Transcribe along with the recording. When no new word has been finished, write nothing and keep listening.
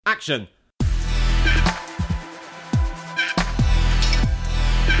Action!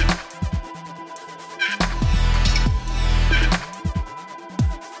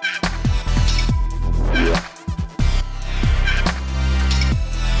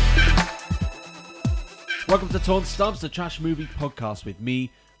 Welcome to Torn Stubs, the trash movie podcast with me,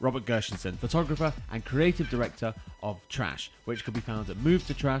 Robert Gershenson, photographer and creative director of Trash, which can be found at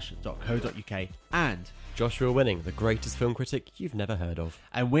movetotrash.co.uk, and Joshua Winning, the greatest film critic you've never heard of.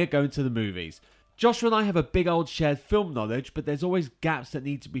 And we're going to the movies. Joshua and I have a big old shared film knowledge, but there's always gaps that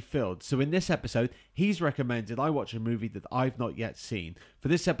need to be filled. So in this episode, he's recommended I watch a movie that I've not yet seen. For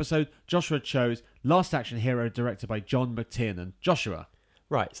this episode, Joshua chose Last Action Hero, directed by John McTiernan. Joshua.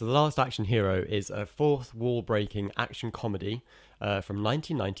 Right, so The Last Action Hero is a fourth wall-breaking action comedy from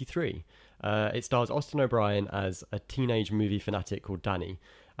 1993. It stars Austin O'Brien as a teenage movie fanatic called Danny,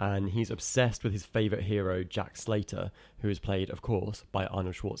 and he's obsessed with his favourite hero, Jack Slater, who is played, of course, by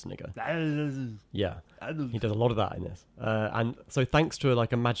Arnold Schwarzenegger. Yeah, he does a lot of that in this. And so thanks to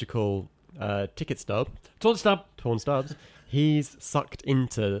a magical ticket stub, Torn Stubs, he's sucked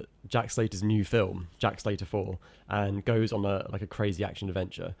into Jack Slater's new film, Jack Slater 4, and goes on a crazy action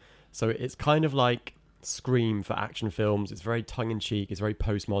adventure. So it's kind of like Scream for action films. It's very tongue-in-cheek. It's very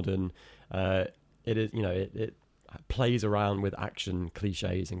postmodern. It is, it plays around with action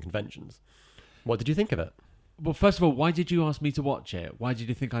cliches and conventions. What did you think of it? Well, first of all, why did you ask me to watch it? Why did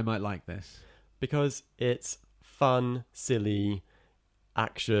you think I might like this? Because it's fun, silly,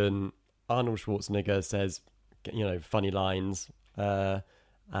 action. Arnold Schwarzenegger says, funny lines,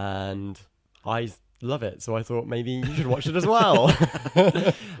 and I love it. So I thought maybe you should watch it as well.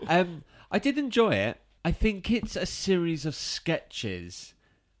 I did enjoy it. I think it's a series of sketches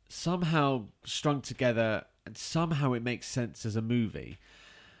somehow strung together, and somehow it makes sense as a movie.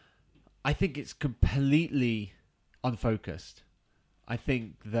 I think it's completely unfocused. I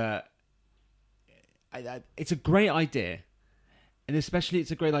think that it's a great idea. And especially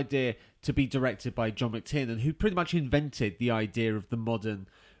it's a great idea to be directed by John McTiernan, who pretty much invented the idea of the modern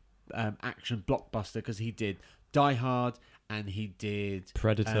action blockbuster, because he did Die Hard and he did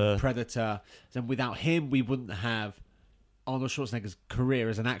Predator. And without him, we wouldn't have Arnold Schwarzenegger's career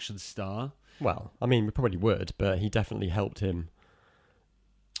as an action star. Well, I mean, we probably would, but he definitely helped him.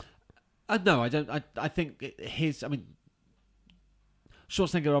 No, I don't. I think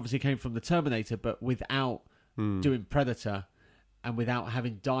Schwarzenegger obviously came from the Terminator, but without doing Predator and without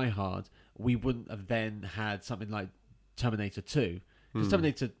having Die Hard, we wouldn't have then had something like Terminator 2.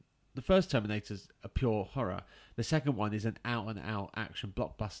 Because the first Terminator's a pure horror. The second one is an out-and-out action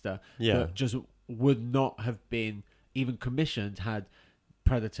blockbuster that just would not have been even commissioned had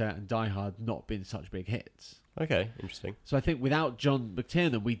Predator and Die Hard not been such big hits. Okay, interesting. So I think without John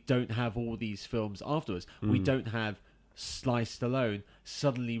McTiernan, we don't have all these films afterwards. We don't have Sly Stallone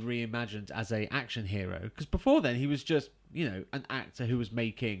suddenly reimagined as a action hero. Because before then, he was just, an actor who was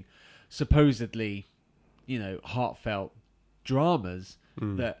making supposedly, heartfelt dramas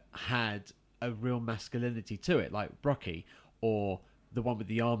that had a real masculinity to it, like Rocky, or the one with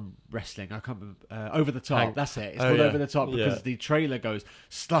the arm wrestling. I can't remember. Over the Top. That's it. It's called Over the Top because the trailer goes,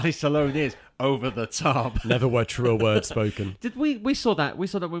 Sly Stallone is over the top. Never were truer words spoken. Did we saw that? We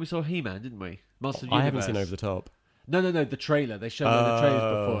saw that when we saw He-Man, didn't we? Master of the Universe. I haven't seen Over the Top. No, the trailer. They showed one of the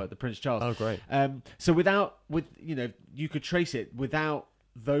trailers before, the Prince Charles. Oh, great. So you could trace it without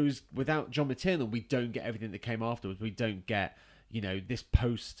John McTiernan, we don't get everything that came afterwards. We don't get, this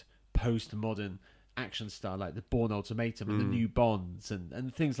post-modern action star like the Bourne Ultimatum and the new Bonds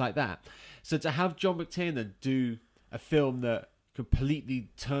and things like that. So to have John McTiernan do a film that completely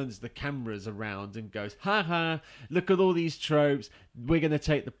turns the cameras around and goes, ha ha, look at all these tropes, we're going to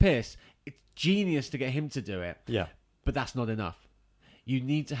take the piss. It's genius to get him to do it. Yeah. But that's not enough. You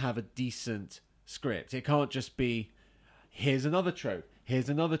need to have a decent script. It can't just be, here's another trope, here's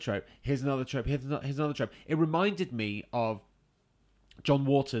another trope, here's another trope, here's another trope. It reminded me of John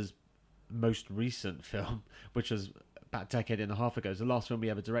Waters' most recent film, which was about a decade and a half ago. It was the last film he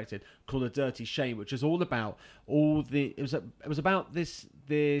ever directed, called A Dirty Shame, which is all about it was about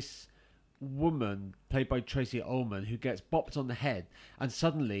this woman played by Tracy Ullman who gets bopped on the head, and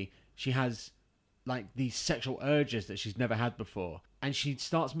suddenly she has these sexual urges that she's never had before, and she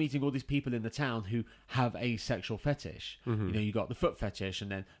starts meeting all these people in the town who have a sexual fetish. You got the foot fetish,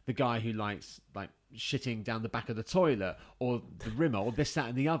 and then the guy who likes shitting down the back of the toilet, or the Rimmer, or this, that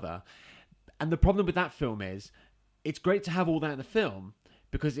and the other. And the problem with that film is, it's great to have all that in the film,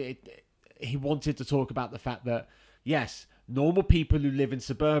 because he wanted to talk about the fact that, yes, normal people who live in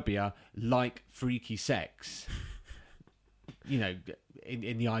suburbia like freaky sex, in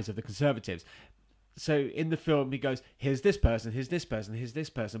the eyes of the conservatives. So in the film, he goes, here's this person, here's this person, here's this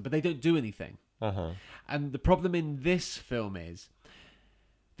person, but they don't do anything. And the problem in this film is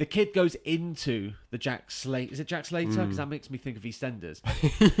the kid goes into the Jack Slater. Is it Jack Slater? Because that makes me think of EastEnders.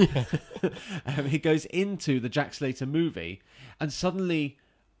 He goes into the Jack Slater movie, and suddenly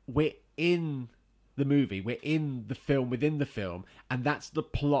we're in the movie. We're in the film within the film, and that's the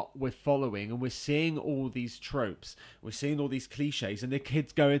plot we're following. And we're seeing all these tropes. We're seeing all these cliches, and the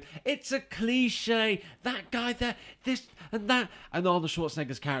kid's going, "It's a cliche. That guy there, this and that." And Arnold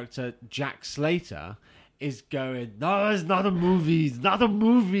Schwarzenegger's character, Jack Slater, is going, "No, it's not a movie. It's not a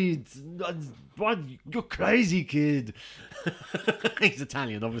movie. What? You're crazy, kid." He's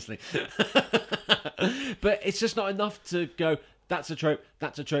Italian, obviously. But it's just not enough to go, that's a trope,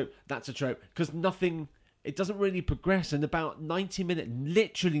 that's a trope, that's a trope. Because it doesn't really progress. And about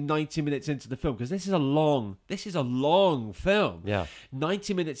literally 90 minutes into the film, because this is a long film. Yeah.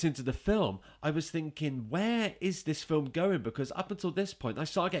 90 minutes into the film, I was thinking, where is this film going? Because up until this point, I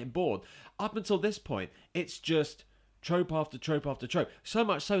started getting bored. Up until this point, it's just trope after trope after trope. So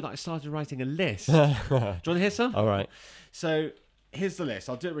much so that I started writing a list. Do you want to hear some? All right. So here's the list.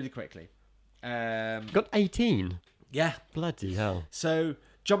 I'll do it really quickly. Got 18. Yeah. Bloody hell. So,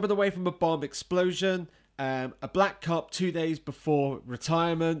 jumping away from a bomb explosion, a black cop 2 days before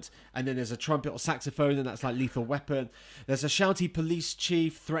retirement, and then there's a trumpet or saxophone, and that's like Lethal Weapon. There's a shouty police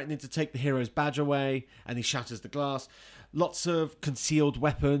chief threatening to take the hero's badge away, and he shatters the glass. Lots of concealed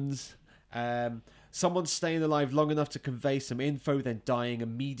weapons. Someone staying alive long enough to convey some info, then dying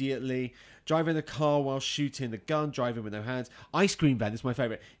immediately. Driving a car while shooting the gun, driving with no hands. Ice cream van is my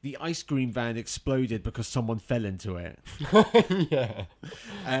favourite. The ice cream van exploded because someone fell into it. Yeah.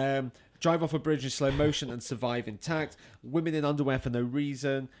 Drive off a bridge in slow motion and survive intact. Women in underwear for no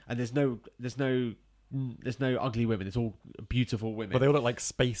reason, and there's no ugly women. It's all beautiful women. But they all look like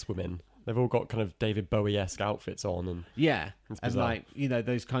space women. They've all got kind of David Bowie-esque outfits on, and yeah, and like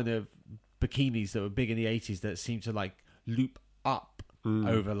those kind of bikinis that were big in the 80s that seem to like loop up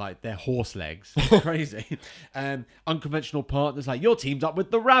over like their horse legs. Crazy. Unconventional partners, like you're teamed up with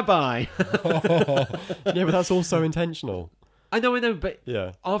the rabbi. Yeah, but that's also intentional. I know, but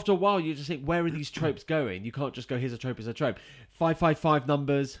yeah, after a while you just think, where are these tropes going? You can't just go, here's a trope, here's a trope. 555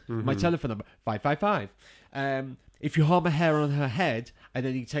 numbers, my telephone number, 555. If you harm a hair on her head, and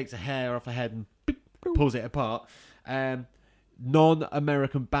then he takes a hair off her head and beep, pulls it apart.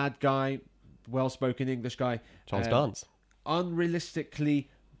 Non-American bad guy, well-spoken English guy. Charles Dance. Unrealistically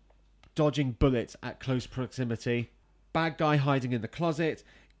dodging bullets at close proximity. Bad guy hiding in the closet.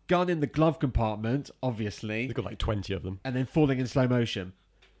 Gun in the glove compartment, obviously. They've got like 20 of them. And then falling in slow motion.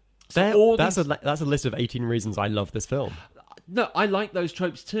 That's a list of 18 reasons I love this film. No, I like those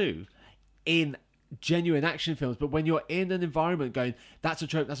tropes too in genuine action films. But when you're in an environment going, that's a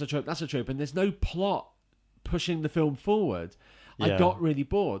trope, that's a trope, that's a trope, and there's no plot pushing the film forward, I got really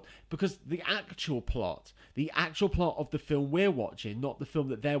bored. Because the actual plot of the film we're watching, not the film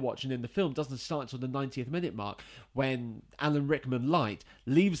that they're watching in the film, doesn't start until the 90th minute mark, when Alan Rickman Light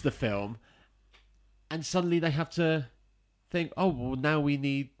leaves the film, and suddenly they have to think, oh, well, now we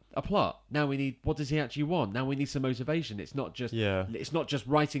need a plot. Now we need, what does he actually want? Now we need some motivation. It's not just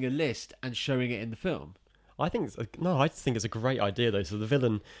writing a list and showing it in the film. I think it's a great idea though. So the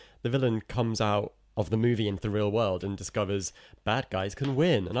villain comes out of the movie into the real world and discovers bad guys can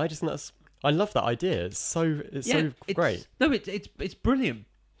win, and I just think I love that idea. It's so great. No, it's brilliant,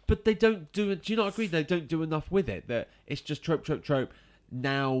 but they don't do it. Do you not agree? They don't do enough with it. That it's just trope.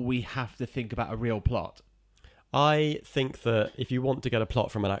 Now we have to think about a real plot. I think that if you want to get a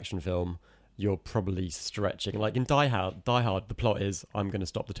plot from an action film, you're probably stretching. Like in Die Hard, the plot is I'm going to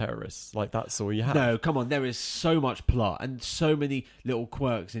stop the terrorists. Like that's all you have. No, come on. There is so much plot and so many little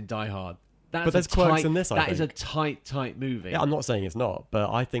quirks in Die Hard. But there's quirks in this, I think. That is a tight movie. Yeah, I'm not saying it's not, but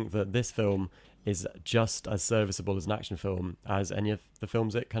I think that this film is just as serviceable as an action film as any of the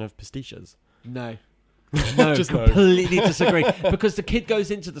films it kind of pastiches. No, completely disagree. Because the kid goes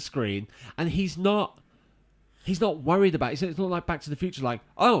into the screen and he's not worried about it. It's not like Back to the Future, like,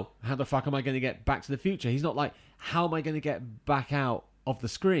 oh, how the fuck am I going to get back to the future? He's not like, how am I going to get back out of the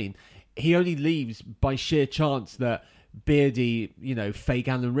screen? He only leaves by sheer chance that beardy, fake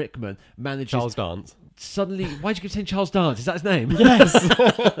Alan Rickman manages... Charles Dance. Suddenly, why'd you keep saying Charles Dance? Is that his name? Yes.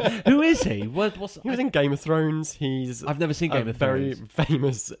 Who is he? He was in Game of Thrones. I've never seen Game of Thrones. Very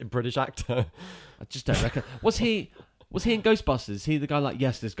famous British actor. I just don't reckon. Was he in Ghostbusters? Is he the guy like,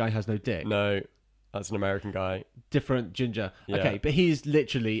 yes, this guy has no dick? No, that's an American guy. Different ginger. Yeah. Okay, but he's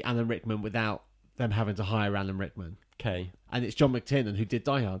literally Alan Rickman without them having to hire Alan Rickman. Okay. And it's John McTiernan who did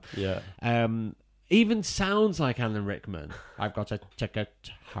Die Hard. Yeah. even sounds like Alan Rickman. I've got to check out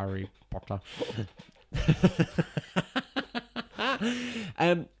Harry Potter.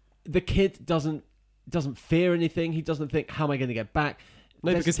 The kid doesn't fear anything. He doesn't think, how am I going to get back?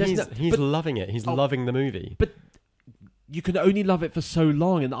 No, because he's loving it. He's loving the movie. But you can only love it for so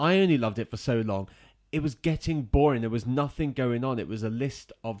long, and I only loved it for so long. It was getting boring. There was nothing going on. It was a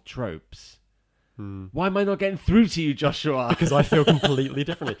list of tropes. Why am I not getting through to you, Joshua? Because I feel completely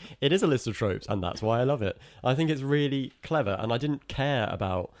differently. It is a list of tropes, and that's why I love it. I think it's really clever, and I didn't care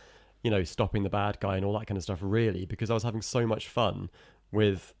about, stopping the bad guy and all that kind of stuff, really, because I was having so much fun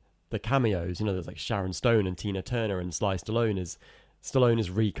with the cameos. There's like Sharon Stone and Tina Turner, and Sly Stallone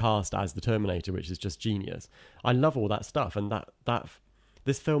is recast as the Terminator, which is just genius. I love all that stuff, and that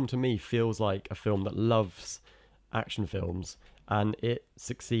this film to me feels like a film that loves action films, and it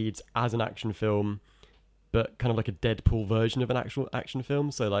succeeds as an action film, but kind of like a Deadpool version of an actual action film.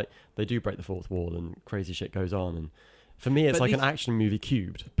 So like they do break the fourth wall and crazy shit goes on, and for me it's like an action movie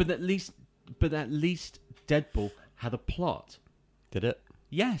cubed. But at least Deadpool had a plot. Did it?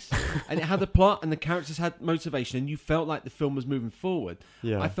 Yes, and it had a plot, and the characters had motivation, and you felt like the film was moving forward.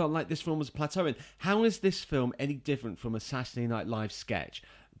 Yeah. I felt like this film was plateauing. How is this film any different from a Saturday Night Live sketch,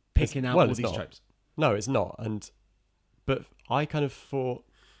 picking out all these tropes? No, it's not. But I kind of thought,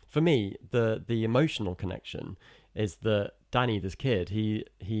 for me, the emotional connection is that Danny, this kid,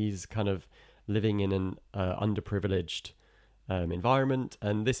 he's kind of living in an underprivileged environment,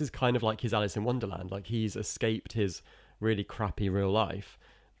 and this is kind of like his Alice in Wonderland. Like he's escaped his really crappy real life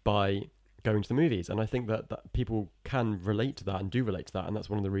by going to the movies, and I think that people can relate to that and do relate to that, and that's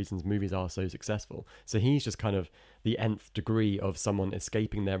one of the reasons movies are so successful. So he's just kind of the nth degree of someone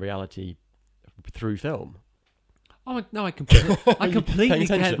escaping their reality through film. Oh no, I completely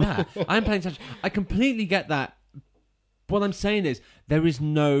get that. I'm paying attention. I completely get that. What I'm saying is there is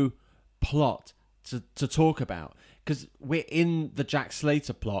no plot to talk about, because we're in the Jack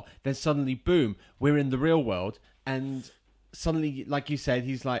Slater plot. Then suddenly, boom, we're in the real world, and suddenly, like you said,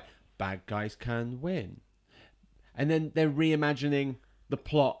 he's like, bad guys can win, and then they're reimagining the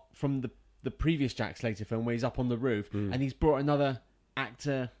plot from the previous Jack Slater film where he's up on the roof and he's brought another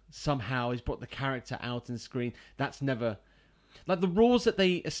actor somehow. He's brought the character out on screen. That's never like the rules that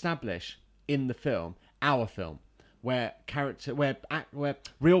they establish in the film, our film, where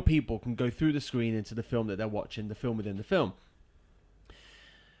real people can go through the screen into the film that they're watching, the film within the film.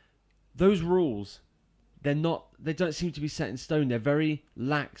 Those rules, they don't seem to be set in stone. They're very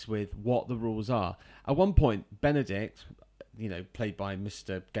lax with what the rules are. At one point, Benedict, played by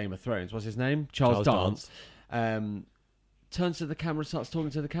Mr. Game of Thrones, what's his name? Charles Dance. Turns to the camera and starts talking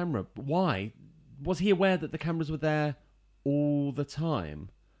to the camera. Why? Was he aware that the cameras were there all the time?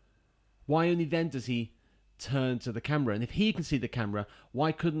 Why only then does he turn to the camera? And if he can see the camera,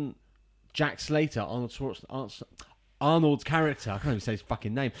 why couldn't Jack Slater, Arnold's character, I can't even say his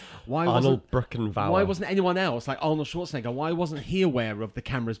fucking name. Arnold Bruckenbauer. Why wasn't anyone else, like Arnold Schwarzenegger, why wasn't he aware of the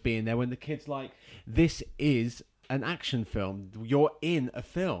cameras being there when the kid's like, this is an action film. You're in a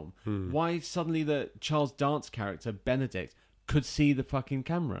film. Why suddenly the Charles Dance character, Benedict, could see the fucking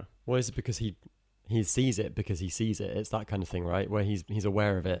camera? Well, is it because he sees it because he sees it? It's that kind of thing, right? Where he's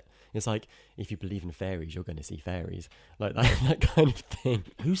aware of it. It's like, if you believe in fairies, you're going to see fairies. Like that kind of thing.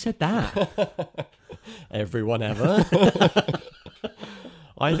 Who said that? Everyone ever.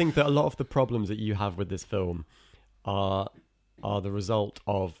 I think that a lot of the problems that you have with this film are the result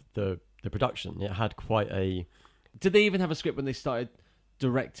of the production. It had quite a... Did they even have a script when they started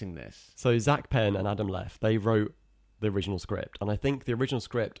directing this? So Zach Penn and Adam Leff, they wrote the original script, and I think the original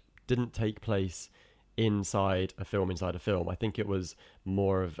script didn't take place inside a film. I think it was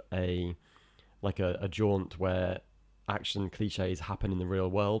more of a jaunt where action cliches happen in the real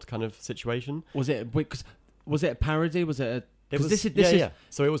world kind of situation. Was it a parody? Was it a... Yeah.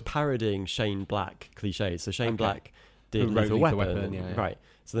 So it was parodying Shane Black cliches. So Shane Black did Lethal Weapon. Yeah. Right.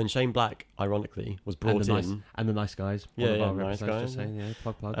 So then Shane Black, ironically, was brought in... And the Nice Guys. Nice Guys. Just saying,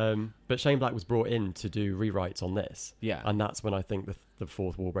 plug. But Shane Black was brought in to do rewrites on this. Yeah. And that's when I think the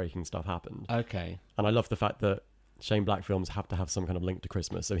fourth wall breaking stuff happened. Okay. And I love the fact that Shane Black films have to have some kind of link to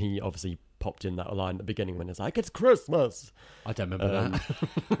Christmas. So he obviously popped in that line at the beginning when it's like, it's Christmas. I don't remember that.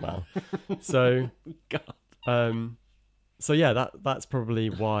 Well, so... God. So yeah, that's probably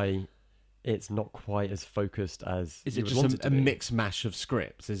why it's not quite as focused as... Is it just a mix mash of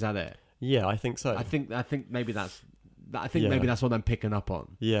scripts? Is that it? Yeah, I think so. I think maybe that's... maybe that's what I'm picking up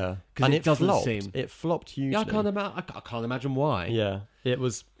on. Yeah, because it doesn't flopped. seem... It flopped hugely. Yeah, I can't imagine why. Yeah, it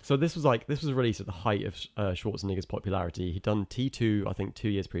was... So this was released at the height of Schwarzenegger's popularity. He'd done T2, I think, 2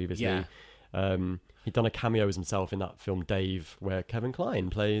 years previously. Yeah. He'd done a cameo as himself in that film Dave, where Kevin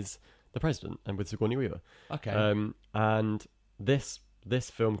Kline plays The President, and with Sigourney Weaver. Okay. And this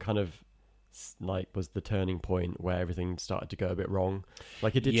film kind of like was the turning point where everything started to go a bit wrong.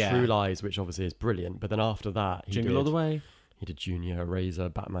 Like it did True Lies, which obviously is brilliant, but then after that, Jingle All the Way. He did Junior, Eraser,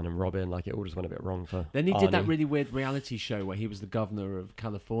 Batman and Robin. Like it all just went a bit wrong for. Then he Arnie. did that really weird reality show where he was the governor of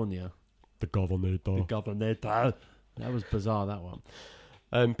California. The Governor. The governor. That was bizarre. That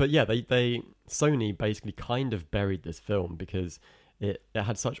one. But yeah, they Sony basically kind of buried this film because it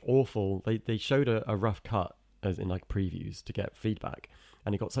had such awful. They showed a rough cut as in like previews to get feedback,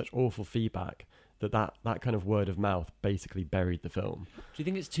 and it got such awful feedback that kind of word of mouth basically buried the film. Do you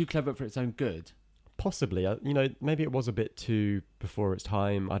think it's too clever for its own good? Possibly, maybe it was a bit too before its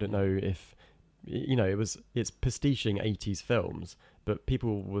time. I don't know if, it's pastiching 80s films, but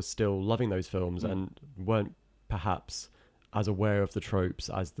people were still loving those films and weren't perhaps as aware of the tropes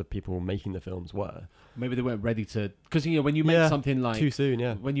as the people making the films were. Maybe they weren't ready to, because when you make something like too soon,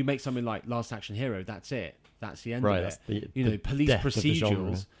 when you make something like Last Action Hero, that's it. That's the end right, of it. The police death of the genre.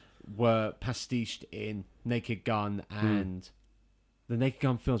 procedurals were pastiched in Naked Gun and the Naked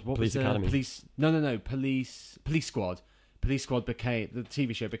Gun films. What Police was Academy. Police Squad. Police Squad became the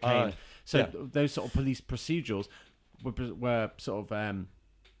TV show those sort of police procedurals were sort of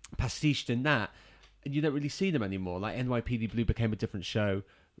pastiched in that, and you don't really see them anymore. Like NYPD Blue became a different show,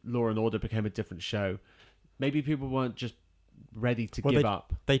 Law and Order became a different show. Maybe people weren't just ready to give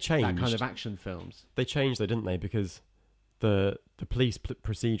up. They changed that kind of action films. They changed, though, didn't they? Because the police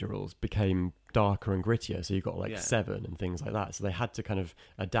procedurals became darker and grittier. So you got like Seven and things like that. So they had to kind of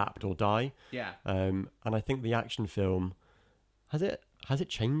adapt or die. Yeah. And I think the action film has it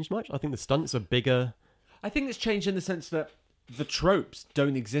changed much? I think the stunts are bigger. I think it's changed in the sense that the tropes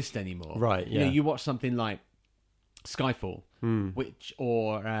don't exist anymore. Right. Yeah. You watch something like Skyfall,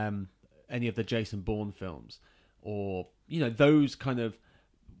 or any of the Jason Bourne films, or those kind of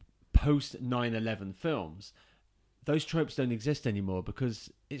post 9/11 films. Those tropes don't exist anymore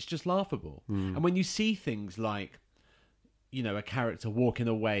because it's just laughable. And when you see things like, a character walking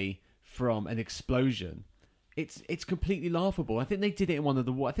away from an explosion, it's completely laughable. I think they did it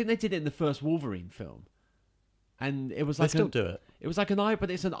in the first Wolverine film, and it was like they still do it. It was like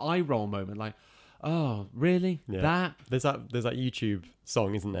it's an eye roll moment. Like, oh, really? Yeah. There's that YouTube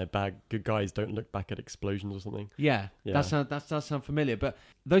song, isn't there? Good guys don't look back at explosions or something. Yeah. That does sound familiar. But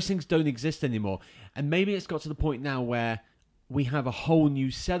those things don't exist anymore. And maybe it's got to the point now where we have a whole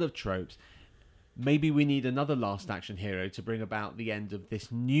new set of tropes. Maybe we need another Last Action Hero to bring about the end of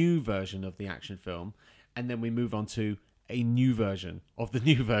this new version of the action film, and then we move on to a new version of the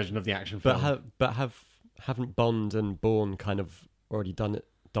new version of the action film. Haven't Bond and Bourne kind of already done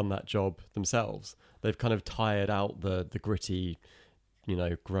that job themselves? They've kind of tired out the gritty,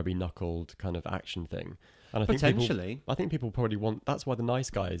 grubby knuckled kind of action thing. And I think people probably want. That's why The Nice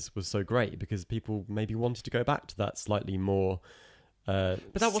Guys was so great, because people maybe wanted to go back to that slightly more but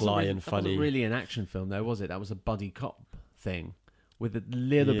that sly and funny. That wasn't really an action film, though, was it? That was a buddy cop thing with a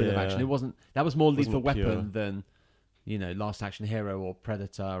little bit of action. It wasn't. That was more Lethal Weapon than Last Action Hero or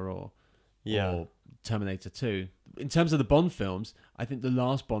Predator or Terminator 2. In terms of the Bond films, I think the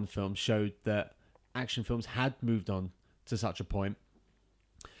last Bond film showed that action films had moved on to such a point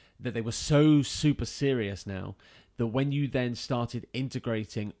that they were so super serious now that when you then started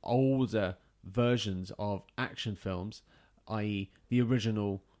integrating older versions of action films, i.e. the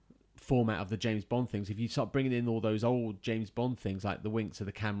original format of the James Bond things, if you start bringing in all those old James Bond things like the winks of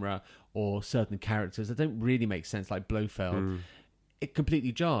the camera or certain characters that don't really make sense, like Blofeld, it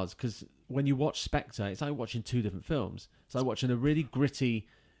completely jars, because when you watch Spectre, it's like watching two different films. It's like watching a really gritty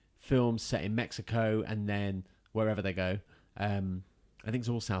film set in Mexico and then wherever they go. I think it's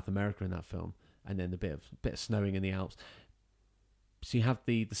all South America in that film, and then a bit of snowing in the Alps. So you have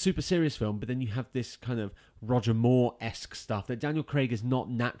the super serious film, but then you have this kind of Roger Moore-esque stuff that Daniel Craig is not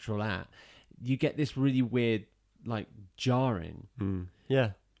natural at. You get this really weird, like, jarring.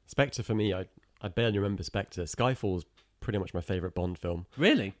 Yeah. Spectre, for me, I barely remember Spectre. Skyfall's pretty much my favourite Bond film.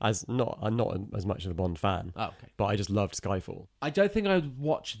 Really? I'm not as much of a Bond fan. Oh, okay. But I just loved Skyfall. I don't think I'd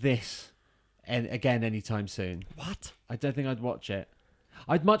watch this again anytime soon. What? I don't think I'd watch it.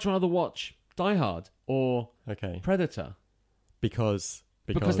 I'd much rather watch Die Hard or Predator. Because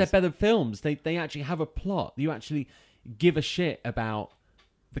they're better films. They actually have a plot. You actually give a shit about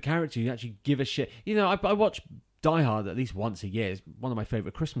the character. You actually give a shit. I watch Die Hard at least once a year. It's one of my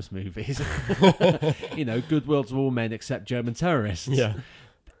favourite Christmas movies. Good will to all men except German terrorists. Yeah.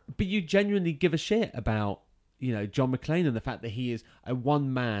 But you genuinely give a shit about, John McClane and the fact that he is a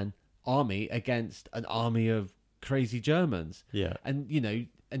one-man army against an army of crazy Germans. Yeah. And,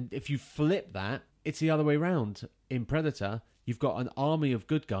 and if you flip that, it's the other way around. In Predator, you've got an army of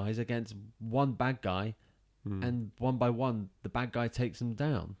good guys against one bad guy, and one by one, the bad guy takes them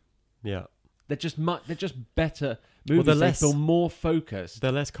down. Yeah. They're just better movies. they're They less- feel more focused.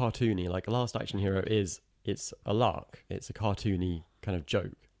 They're less cartoony. Like Last Action Hero it's a lark. It's a cartoony kind of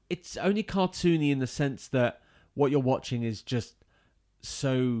joke. It's only cartoony in the sense that what you're watching is just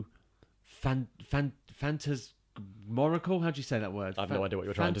so phantasmorical. How do you say that word? I have no idea what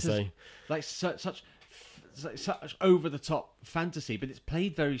you're trying to say. Like such over the top fantasy, but it's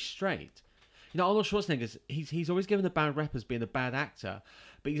played very straight. You know, Arnold Schwarzenegger, he's always given a bad rep as being a bad actor,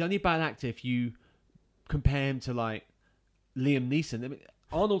 but he's only a bad actor if you compare him to like Liam Neeson. I mean,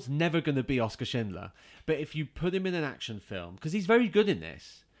 Arnold's never going to be Oscar Schindler, but if you put him in an action film, because he's very good in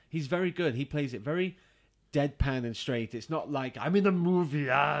this, he's very good. He plays it very deadpan and straight. It's not like I'm in a movie,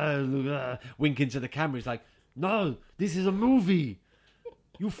 winking to the camera. He's like, no, this is a movie.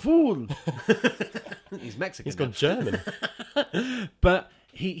 You fool. He's Mexican. He's gone German. But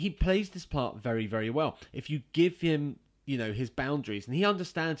he plays this part very, very well. If you give him, you know, his boundaries, and he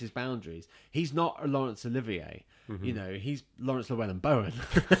understands his boundaries, he's not a Laurence Olivier. Mm-hmm. You know, he's Lawrence Llewellyn-Bowen.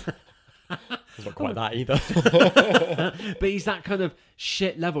 It's not quite that either. But he's that kind of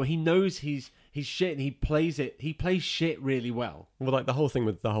shit level. He knows he's shit, and he plays it. He plays shit really well. Well, like the whole thing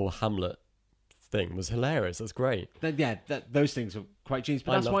with the whole Hamlet thing was hilarious. That's great. Those things are quite genius.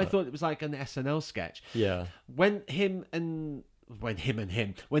 But I that's love why I that. thought it was like an SNL sketch. Yeah. When him and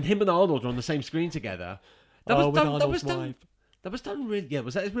Arnold were on the same screen together, that with was done. That Arnold's was done. wife. That was done really. Yeah,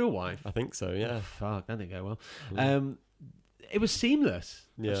 was that his real wife? I think so. Yeah. Fuck, that didn't go well. It was seamless.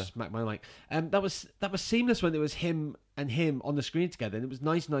 Yeah. I just smacked my mic. That was seamless when it was him and him on the screen together, and it was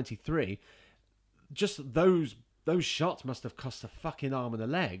 1993. Just those shots must have cost a fucking arm and a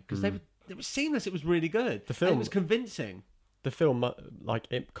leg because it was seamless. It was really good. The film- and it was convincing. The film, like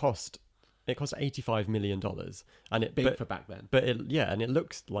it cost $85 million, and it Big for back then. But and it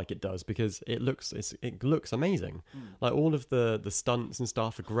looks like it does because it looks amazing. Like all of the stunts and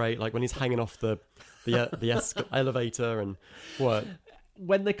stuff are great. Like when he's hanging off the elevator and what.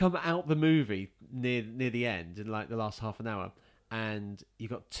 When they come out the movie near the end in like the last half an hour, and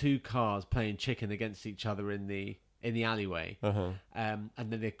you've got two cars playing chicken against each other in the alleyway, and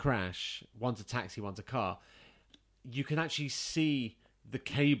then they crash. One's a taxi, one's a car. You can actually see the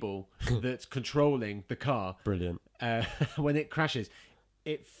cable that's controlling the car. Brilliant. When it crashes,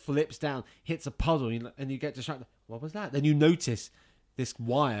 it flips down, hits a puddle, and you get distracted. What was that? Then you notice this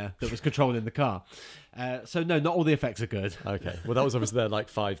wire that was controlling the car. So no, not all the effects are good. Okay. Well, that was obviously their like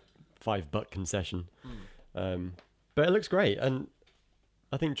 $5 concession. But it looks great, and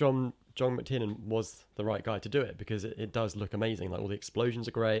I think John McTiernan was the right guy to do it because it does look amazing. Like all the explosions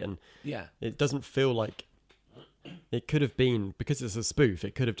are great, and Yeah. it doesn't feel like it could have been, because it's a spoof,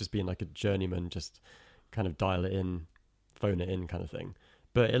 it could have just been like a journeyman, just kind of dial it in, phone it in kind of thing.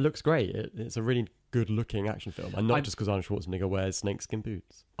 But it looks great. It's a really good looking action film, and not just because Arnold Schwarzenegger wears snakeskin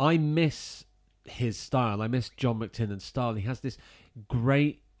boots. I miss his style. I miss John McTiernan's style. He has this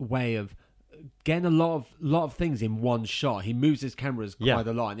great way of getting a lot of things in one shot. He moves his cameras quite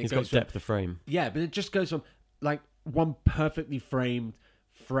a lot. And he's got depth of frame. Yeah, but it just goes from like one perfectly framed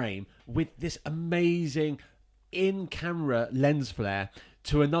frame with this amazing in-camera lens flare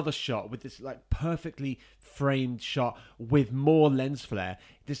to another shot with this like perfectly framed shot with more lens flare.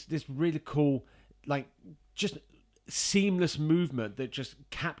 This really cool, like just seamless movement that just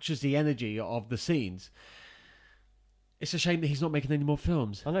captures the energy of the scenes. It's a shame that he's not making any more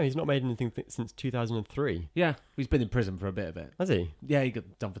films. I know, he's not made anything since 2003. Yeah, he's been in prison for a bit of it. Has he? Yeah, he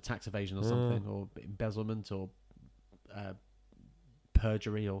got done for tax evasion or something, or embezzlement, or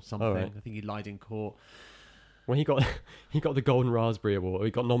perjury or something. Oh, right. I think he lied in court. Well, he got the Golden Raspberry Award.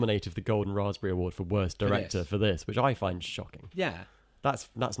 He got nominated for the Golden Raspberry Award for Worst Director for this, which I find shocking. Yeah. That's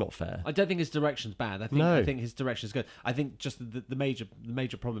not fair. I don't think his direction's bad. I think his direction's good. I think just the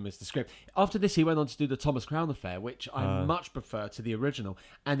major problem is the script. After this, he went on to do the Thomas Crown Affair, which I much prefer to the original,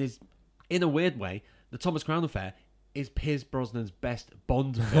 and is, in a weird way, the Thomas Crown Affair is Pierce Brosnan's best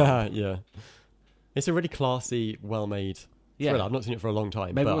Bond film. Yeah. It's a really classy, well-made thriller. I've not seen it for a long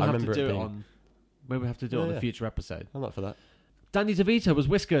time, Maybe but we'll I have remember to do it it being... on. Maybe we have to do it on a future episode. I'm up for that. Danny DeVito was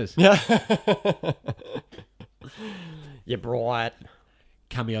Whiskers. Yeah. You're bright.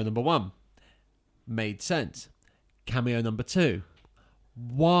 Cameo number 1 made sense. Cameo number 2,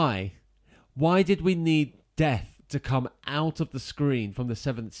 why did we need Death to come out of the screen from the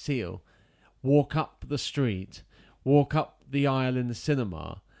Seventh Seal, walk up the street, walk up the aisle in the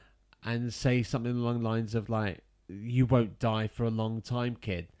cinema, and say something along the lines of like, "You won't die for a long time,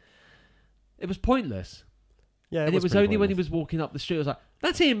 kid"? It was pointless. Yeah, And it was only when he pointless. was walking up the street, I was like,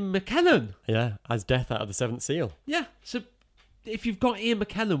 "That's Ian McKellen." Yeah, as Death out of the Seventh Seal. Yeah, so if you've got Ian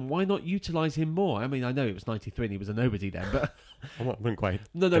McKellen, why not utilise him more? I mean, I know it was 93 and he was a nobody then, but I wouldn't quite.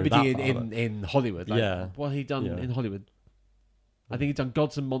 no, go nobody that far, in Hollywood. Like, Yeah. what had he done Yeah. in Hollywood? I think he'd done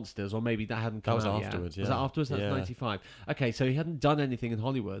Gods and Monsters, or maybe that hadn't come was out afterwards, yet. Was yeah. that afterwards? That's Yeah. 95. Okay, so he hadn't done anything in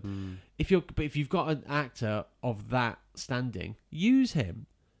Hollywood. Mm. If you've got an actor of that standing, use him.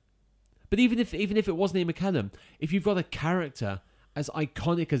 But even if it wasn't Ian McKellen, if you've got a character as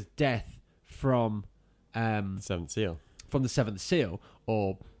iconic as Death from Seventh Seal. the Seventh Seal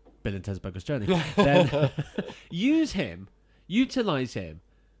or Bill and Ted's Bogus Journey, then use him, utilize him.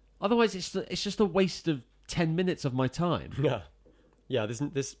 Otherwise, it's just a waste of 10 minutes of my time. Yeah. Yeah,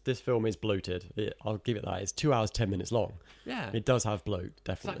 this film is bloated. I'll give it that. It's 2 hours 10 minutes long. Yeah, It does have bloat, it's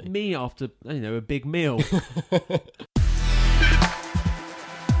like definitely. me after a big meal.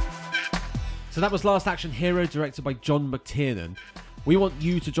 So that was Last Action Hero, directed by John McTiernan. We want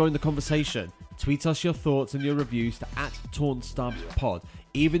you to join the conversation. Tweet us your thoughts and your reviews to @TornStubsPod,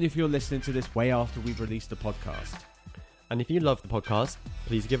 even if you're listening to this way after we've released the podcast. And if you love the podcast,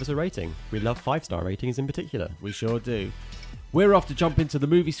 please give us a rating. We love 5-star ratings in particular. We sure do. We're off to jump into the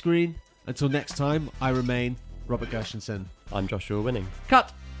movie screen. Until next time, I remain Robert Gershenson. I'm Joshua Winning.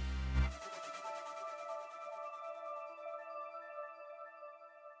 Cut!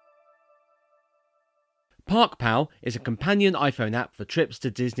 ParkPal is a companion iPhone app for trips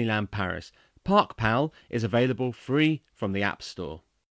to Disneyland Paris. ParkPal is available free from the App Store.